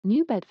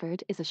New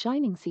Bedford is a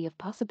shining sea of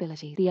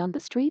possibility. The On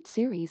the Street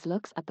series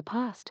looks at the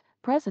past,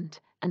 present,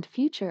 and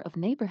future of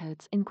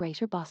neighborhoods in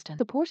Greater Boston.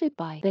 Supported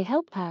by, they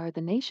help power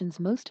the nation's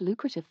most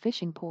lucrative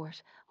fishing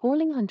port,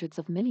 hauling hundreds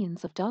of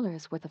millions of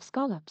dollars worth of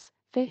scallops,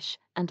 fish,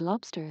 and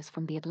lobsters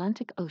from the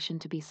Atlantic Ocean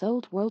to be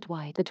sold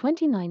worldwide. The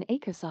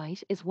 29-acre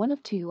site is one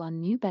of two on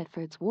New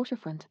Bedford's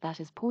waterfront that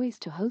is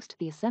poised to host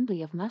the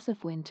assembly of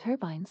massive wind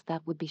turbines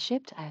that would be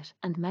shipped out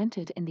and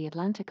mounted in the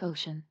Atlantic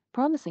Ocean,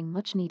 promising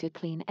much-needed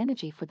clean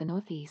energy for the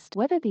Northeast.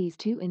 Whether these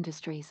two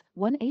industries,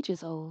 one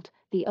ages old,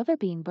 the other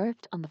being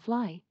birthed on the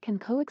fly, can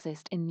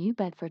coexist in New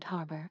Bedford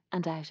Harbor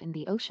and out in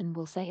the ocean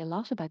will say a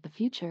lot about the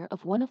future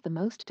of one of the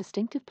most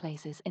distinctive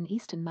places in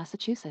eastern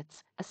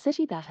Massachusetts, a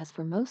city that has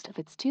for most of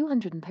its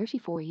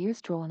 234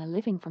 years drawn a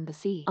living from the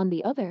sea. On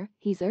the other,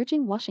 he's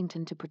urging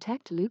Washington to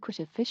protect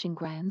lucrative fishing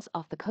grounds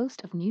off the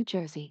coast of New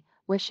Jersey,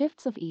 where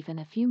shifts of even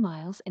a few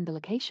miles in the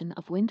location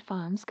of wind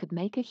farms could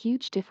make a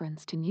huge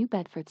difference to New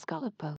Bedford scallop boats.